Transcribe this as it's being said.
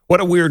What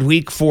a weird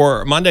week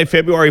for Monday,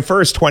 February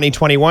 1st,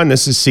 2021.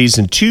 This is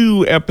season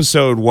 2,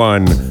 episode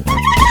 1.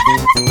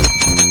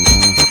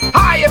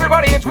 Hi,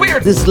 everybody, it's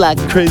Weird. This is like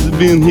crazy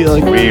being here.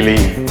 Really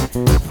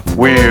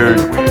weird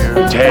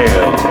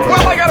tale.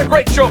 Well, I got a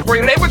great show for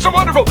you today with some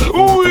wonderful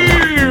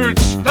weird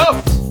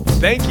stuff.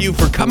 Thank you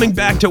for coming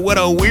back to What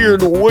a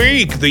Weird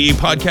Week, the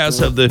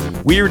podcast of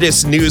the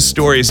weirdest news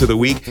stories of the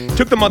week.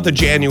 Took the month of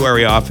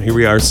January off. Here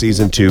we are,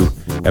 season 2,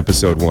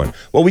 episode 1.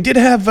 Well, we did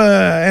have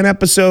an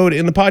episode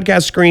in the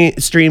podcast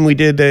stream. We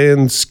did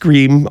in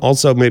Scream.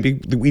 Also, maybe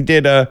we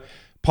did a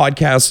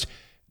podcast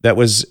that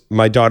was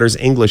my daughter's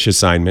English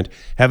assignment.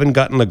 Haven't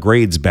gotten the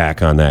grades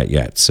back on that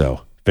yet.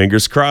 So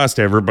fingers crossed,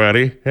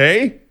 everybody.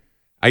 Hey,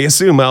 I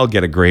assume I'll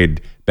get a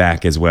grade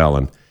back as well,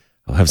 and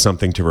I'll have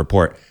something to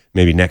report.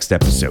 Maybe next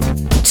episode.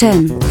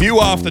 10. Few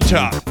off the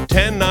top.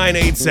 10, 9,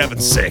 8, 7,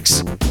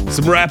 6.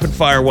 Some rapid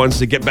fire ones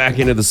to get back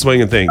into the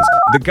swing of things.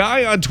 The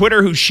guy on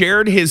Twitter who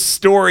shared his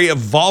story of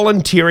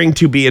volunteering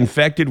to be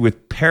infected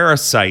with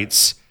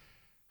parasites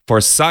for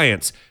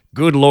science.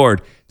 Good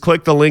Lord.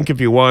 Click the link if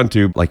you want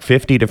to. Like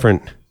 50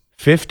 different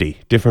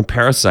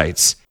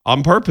parasites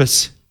on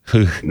purpose.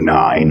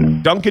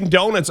 9. Dunkin'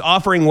 Donuts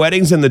offering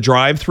weddings in the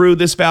drive-thru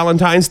this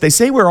Valentine's. They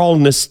say we're all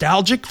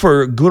nostalgic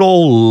for good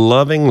old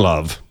loving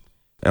love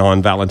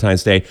on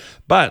Valentine's Day,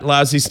 but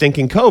lousy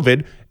stinking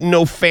COVID,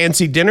 no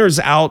fancy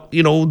dinners out,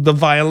 the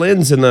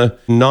violins and the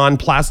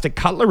non-plastic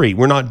cutlery.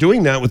 We're not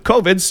doing that with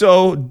COVID,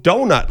 so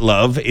donut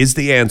love is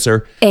the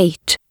answer.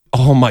 8.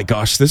 Oh my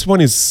gosh, this one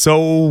is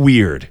so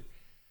weird.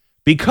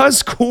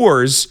 Because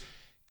Coors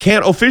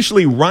can't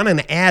officially run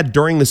an ad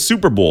during the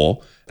Super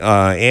Bowl,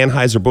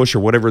 Anheuser-Busch or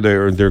whatever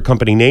their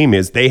company name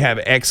is, they have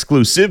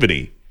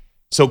exclusivity.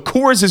 So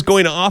Coors is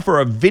going to offer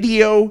a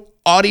video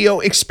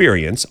audio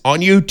experience on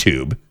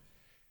YouTube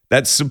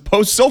that's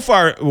supposed, so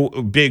far,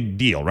 big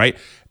deal, right?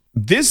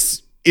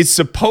 This is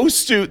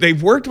supposed to,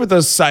 they've worked with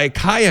a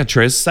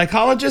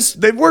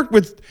psychologist, they've worked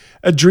with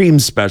a dream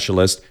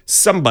specialist,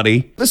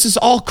 somebody. This is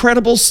all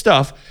credible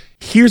stuff.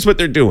 Here's what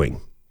they're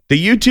doing.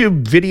 The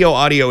YouTube video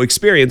audio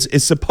experience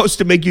is supposed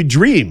to make you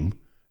dream.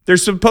 They're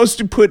supposed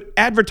to put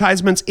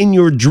advertisements in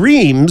your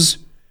dreams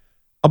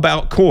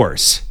about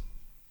Coors.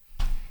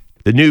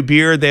 The new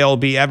beer they'll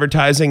be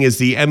advertising is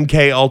the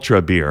MK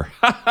Ultra beer.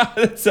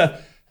 It's a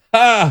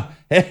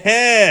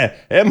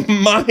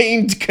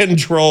mind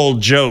control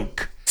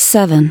joke.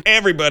 7.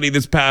 Everybody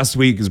this past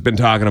week has been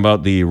talking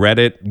about the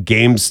Reddit,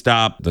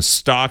 GameStop, the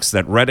stocks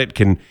that Reddit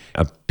can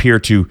appear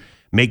to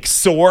make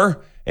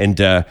soar, and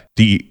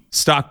the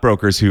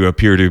stockbrokers who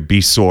appear to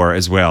be sore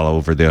as well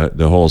over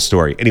the whole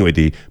story. Anyway,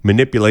 the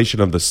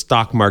manipulation of the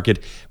stock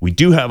market. We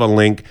do have a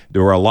link.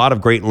 There were a lot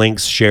of great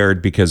links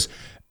shared because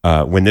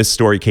when this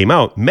story came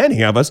out,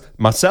 many of us,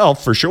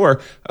 myself for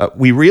sure,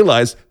 we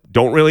realized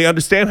don't really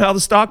understand how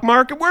the stock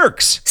market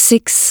works.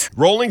 6.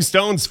 Rolling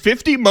Stone's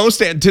 50 most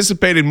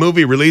anticipated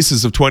movie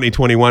releases of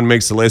 2021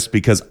 makes the list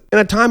because in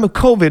a time of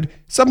COVID,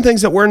 some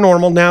things that were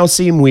normal now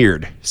seem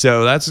weird.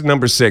 So that's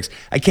number 6.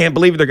 I can't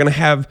believe they're going to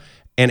have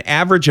an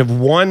average of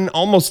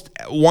almost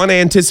one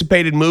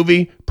anticipated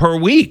movie per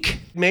week.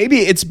 Maybe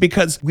it's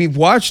because we've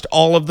watched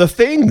all of the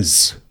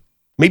things.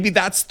 Maybe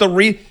that's the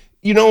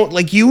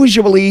like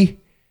usually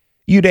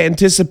you'd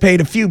anticipate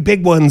a few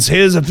big ones.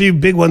 Here's a few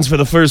big ones for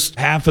the first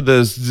half of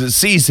the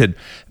season.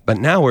 But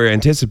now we're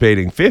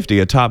anticipating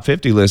a top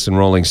 50 list in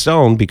Rolling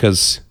Stone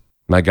because,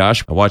 my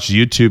gosh, I watched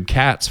YouTube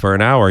Cats for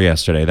an hour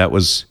yesterday. That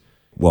was,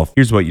 well,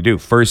 here's what you do.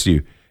 First,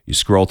 you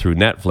scroll through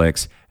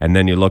Netflix, and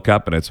then you look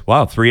up, and it's,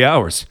 wow, 3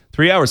 hours.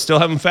 3 hours, still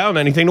haven't found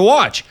anything to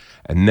watch.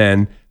 And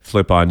then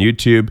flip on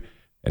YouTube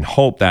and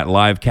hope that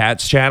live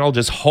Cats channel,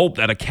 just hope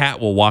that a cat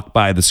will walk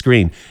by the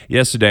screen.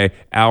 Yesterday,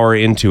 hour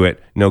into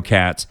it, no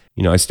cats.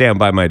 I stand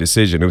by my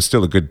decision. It was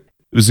still a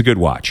good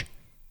watch.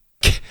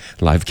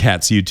 Live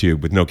Cats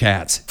YouTube with no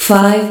cats.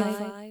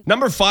 5.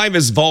 Number 5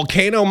 is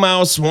Volcano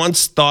Mouse,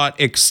 once thought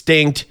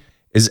extinct,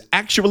 is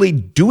actually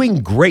doing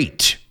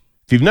great.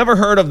 If you've never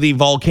heard of the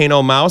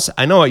Volcano Mouse,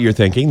 I know what you're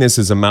thinking. This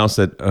is a mouse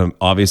that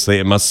obviously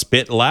it must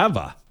spit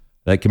lava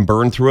that can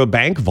burn through a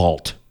bank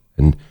vault.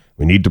 And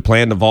we need to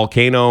plan the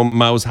Volcano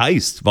Mouse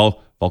heist.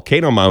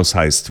 Volcano Mouse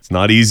heist. It's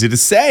not easy to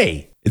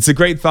say. It's a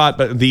great thought,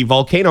 but the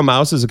volcano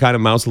mouse is a kind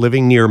of mouse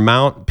living near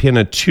Mount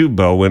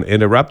Pinatubo. When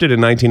it erupted in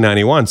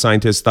 1991,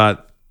 scientists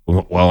thought,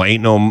 well,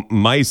 ain't no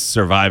mice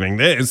surviving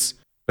this.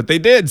 But they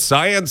did.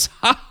 Science,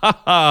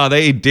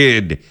 they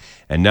did.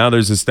 And now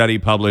there's a study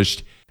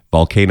published,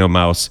 volcano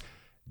mouse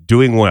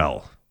doing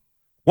well.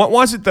 What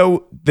was it,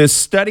 though? This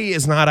study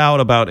is not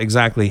out about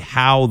exactly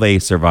how they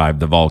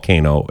survived the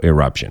volcano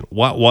eruption.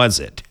 What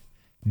was it?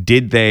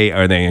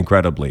 Are they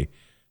incredibly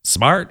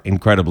smart,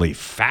 incredibly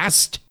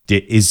fast?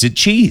 Is it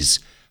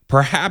cheese?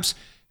 Perhaps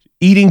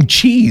eating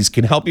cheese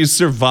can help you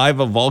survive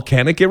a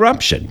volcanic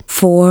eruption.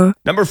 4.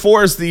 Number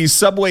 4 is the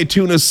Subway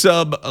tuna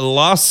sub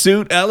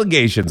lawsuit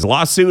allegations.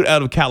 Lawsuit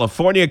out of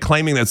California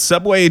claiming that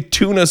Subway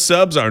tuna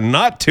subs are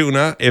not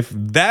tuna. If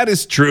that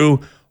is true,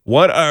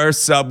 what are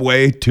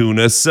Subway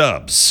tuna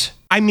subs?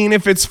 I mean,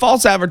 if it's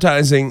false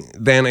advertising,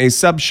 then a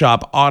sub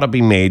shop ought to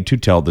be made to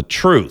tell the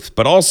truth.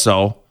 But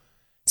also,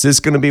 Is this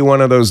going to be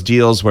one of those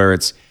deals where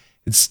it's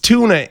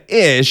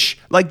tuna-ish,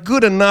 like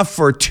good enough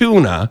for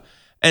tuna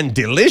and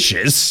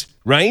delicious,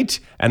 right?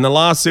 And the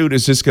lawsuit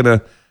is just going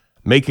to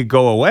make it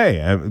go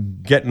away,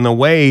 get in the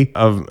way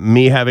of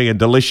me having a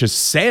delicious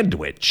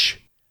sandwich.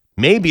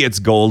 Maybe it's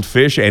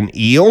goldfish and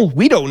eel.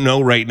 We don't know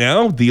right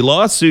now. The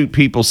lawsuit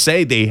people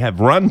say they have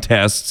run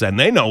tests and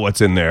they know what's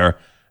in there.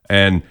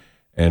 And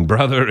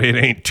brother, it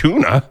ain't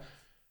tuna.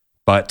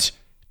 But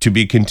to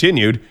be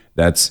continued,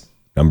 that's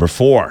number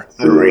 4.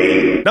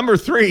 3. Number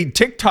 3,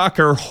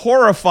 TikToker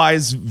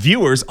horrifies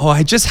viewers. Oh,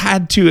 I just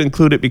had to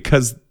include it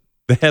because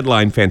the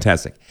headline,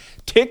 fantastic.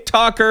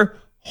 TikToker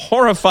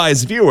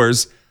horrifies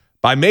viewers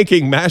by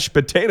making mashed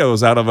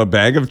potatoes out of a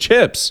bag of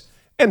chips.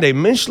 And a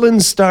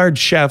Michelin-starred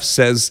chef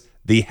says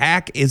the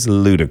hack is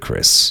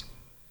ludicrous.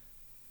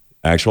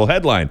 Actual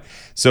headline.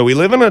 So we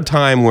live in a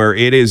time where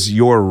it is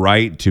your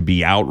right to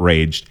be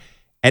outraged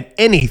at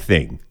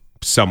anything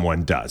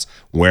someone does.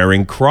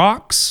 Wearing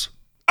Crocs?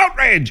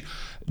 Outrage!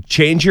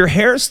 Change your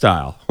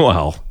hairstyle.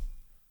 Well,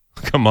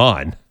 come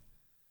on.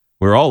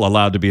 We're all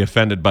allowed to be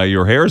offended by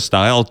your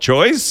hairstyle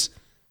choice.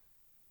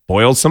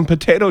 Boil some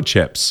potato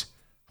chips.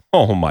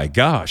 Oh my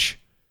gosh.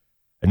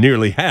 I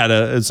nearly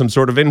had some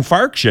sort of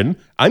infarction.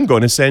 I'm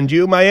going to send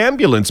you my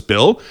ambulance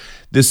bill.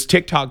 This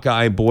TikTok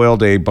guy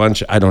boiled a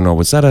bunch. I don't know.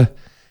 Was that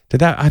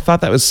I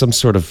thought that was some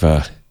sort of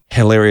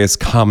hilarious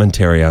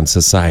commentary on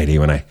society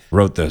when I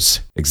wrote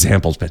those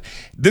examples. But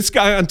this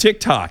guy on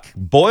TikTok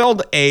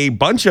boiled a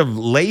bunch of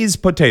Lay's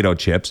potato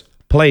chips,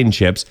 plain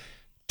chips,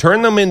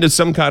 turned them into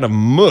some kind of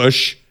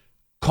mush,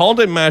 called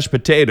it mashed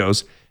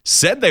potatoes,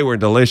 said they were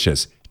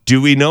delicious.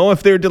 Do we know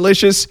if they're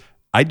delicious?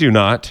 I do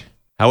not.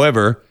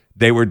 However,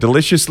 they were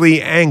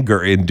deliciously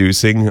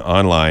anger-inducing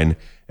online,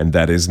 and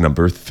that is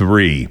number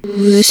 3.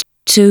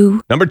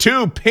 2. Number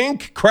 2,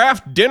 Pink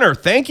Craft Dinner.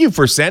 Thank you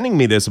for sending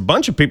me this. A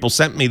bunch of people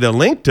sent me the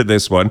link to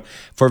this one.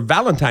 For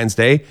Valentine's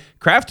Day,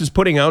 Kraft is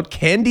putting out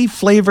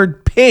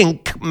candy-flavored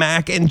pink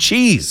mac and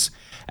cheese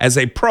as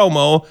a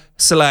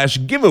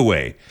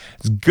promo/giveaway.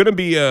 It's going to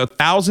be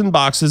 1,000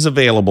 boxes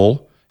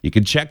available. You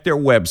can check their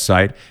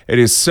website. It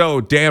is so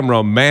damn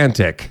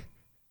romantic.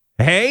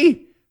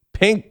 Hey,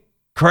 Pink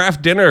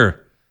Craft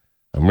Dinner.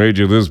 I made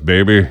you this,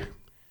 baby.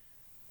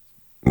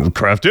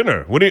 Craft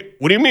Dinner. What do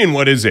you mean?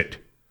 What is it?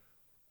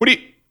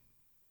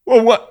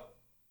 What?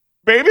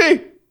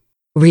 Baby?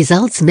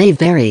 Results may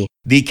vary.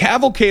 The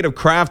cavalcade of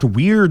Kraft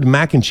weird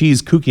mac and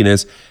cheese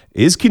kookiness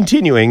is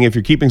continuing. If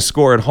you're keeping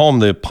score at home,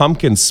 the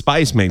pumpkin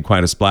spice made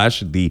quite a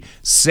splash. The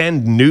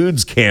Send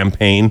Nudes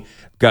campaign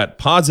got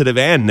positive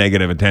and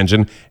negative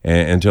attention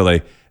until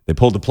they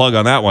pulled the plug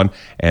on that one.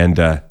 And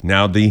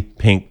now the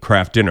Pink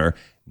Craft Dinner,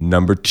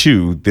 number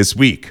 2 this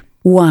week.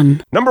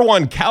 1. Number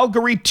 1,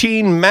 Calgary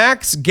teen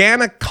Max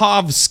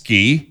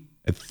Ganikovsky.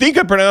 I think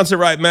I pronounced it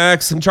right,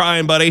 Max. I'm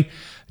trying, buddy.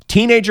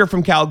 Teenager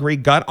from Calgary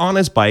got on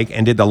his bike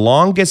and did the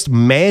longest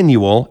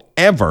manual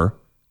ever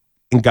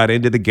and got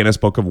into the Guinness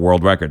Book of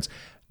World Records.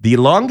 The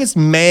longest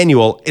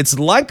manual, it's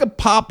like a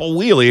pop a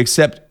wheelie,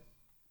 except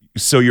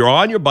so you're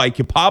on your bike,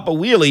 you pop a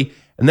wheelie,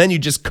 and then you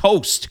just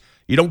coast.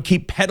 You don't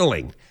keep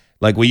pedaling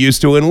like we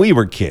used to when we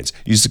were kids.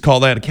 Used to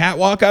call that a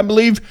catwalk, I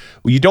believe.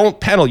 Well, you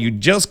don't pedal, you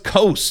just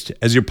coast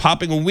as you're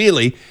popping a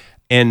wheelie.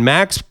 And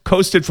Max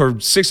coasted for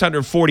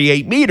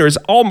 648 meters,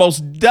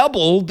 almost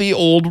double the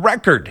old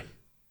record.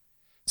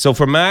 So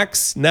for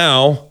Max,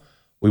 now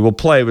we will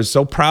play. We're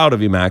so proud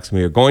of you, Max.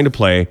 We are going to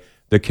play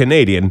the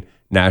Canadian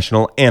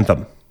National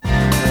Anthem.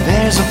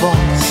 There's a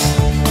voice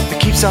that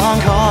keeps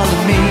on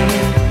calling me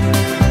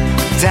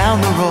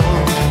down the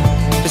road.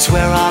 It's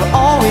where I'll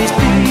always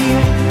be.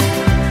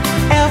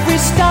 Every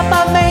stop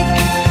I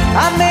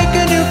make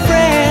a new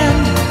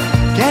friend.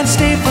 Can't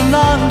stay for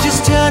long,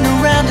 just turn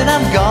around and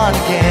I'm gone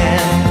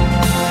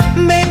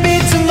again. Maybe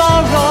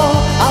tomorrow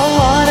I'll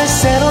wanna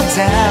settle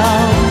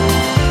down.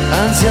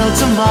 Until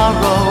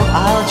tomorrow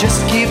I'll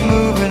just keep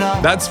moving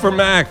on. That's for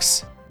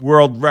Max,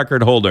 world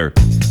record holder.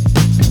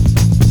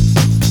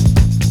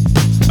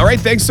 All right,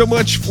 thanks so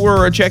much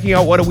for checking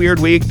out What a Weird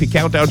Week, the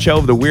countdown show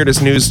of the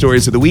weirdest news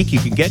stories of the week. You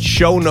can get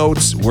show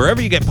notes wherever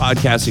you get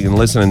podcasting and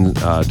listen and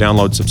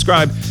download,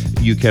 subscribe.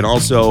 You can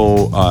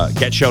also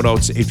get show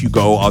notes if you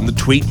go on the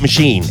tweet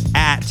machine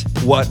at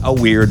What a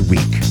Weird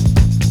Week.